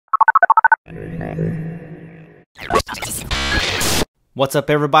What's up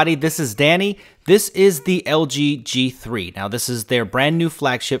everybody, this is Danny. This is the LG G3. Now this is their brand new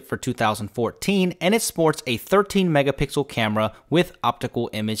flagship for 2014 and it sports a 13 megapixel camera with optical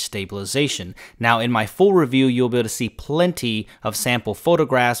image stabilization. Now in my full review you'll be able to see plenty of sample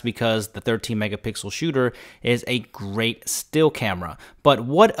photographs because the 13 megapixel shooter is a great still camera. But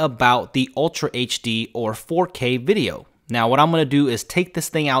what about the Ultra HD or 4K video? Now what I'm going to do is take this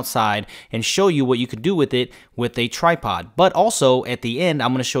thing outside and show you what you could do with it with a tripod. But also at the end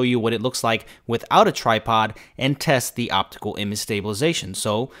I'm going to show you what it looks like without a tripod and test the optical image stabilization.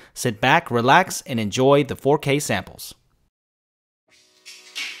 So sit back, relax, and enjoy the 4K samples.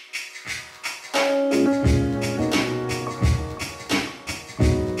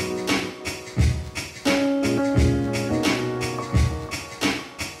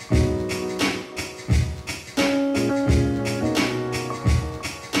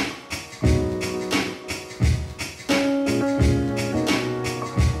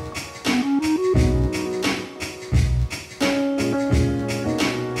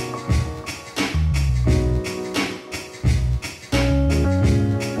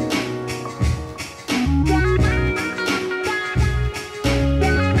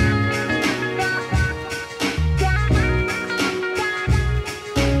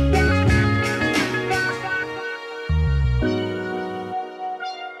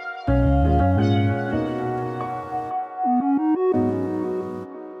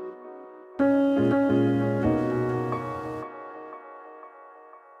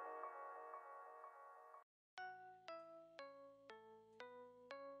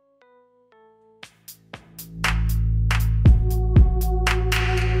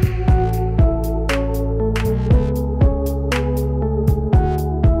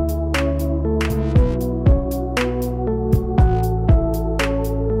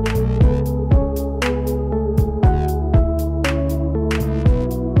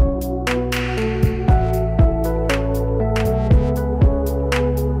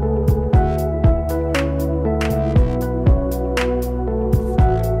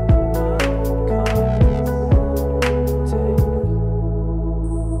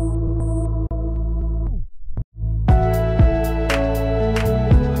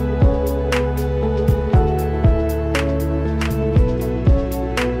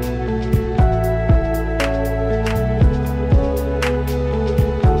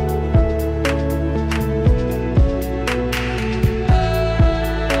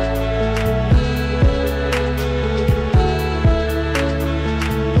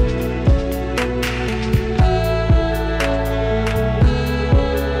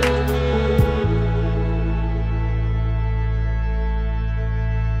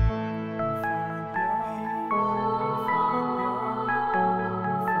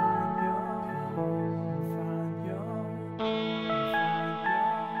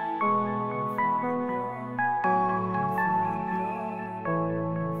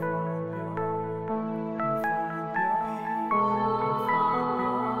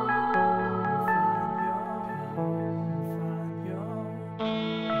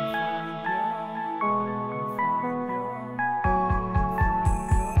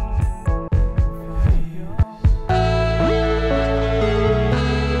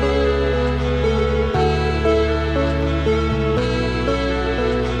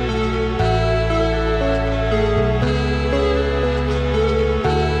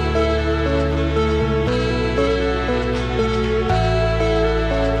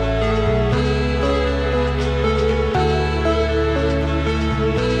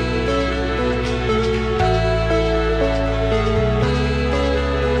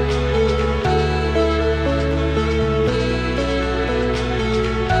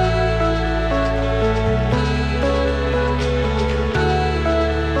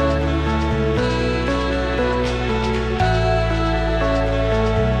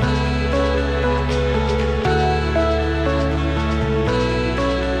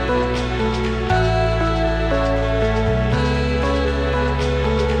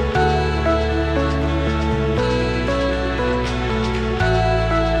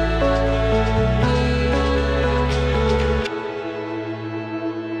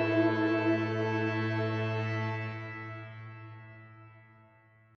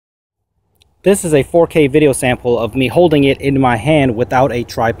 This is a 4K video sample of me holding it in my hand without a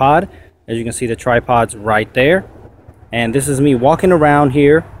tripod. As you can see, the tripod's right there. And this is me walking around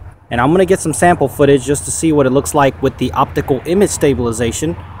here. And I'm going to get some sample footage just to see what it looks like with the optical image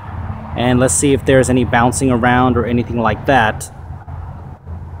stabilization. And let's see if there's any bouncing around or anything like that.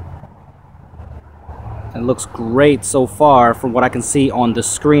 It looks great so far from what I can see on the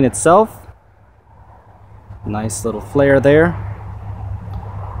screen itself. Nice little flare there.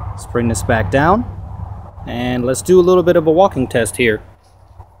 Let's bring this back down. And let's do a little bit of a walking test here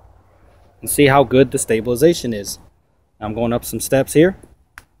and see how good the stabilization is. I'm going up some steps here.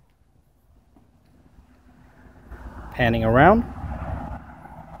 Panning around.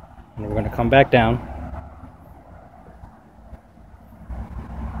 And we're going to come back down.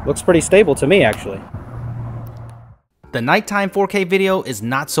 Looks pretty stable to me, actually. The nighttime 4K video is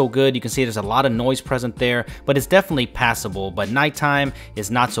not so good. You can see there's a lot of noise present there, but it's definitely passable. But nighttime is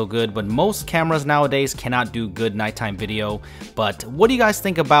not so good, but most cameras nowadays cannot do good nighttime video. But what do you guys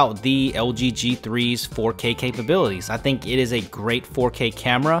think about the LG G3's 4K capabilities? I think it is a great 4K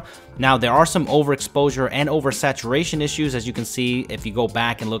camera. Now, there are some overexposure and oversaturation issues, as you can see if you go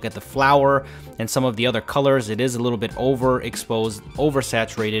back and look at the flower and some of the other colors. It is a little bit overexposed,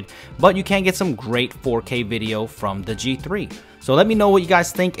 oversaturated, but you can get some great 4K video from the G3. So let me know what you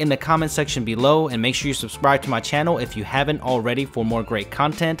guys think in the comment section below, and make sure you subscribe to my channel if you haven't already for more great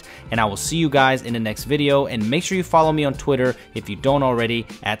content, and I will see you guys in the next video. And make sure you follow me on Twitter if you don't already,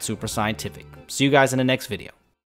 @SuperScientific. See you guys in the next video.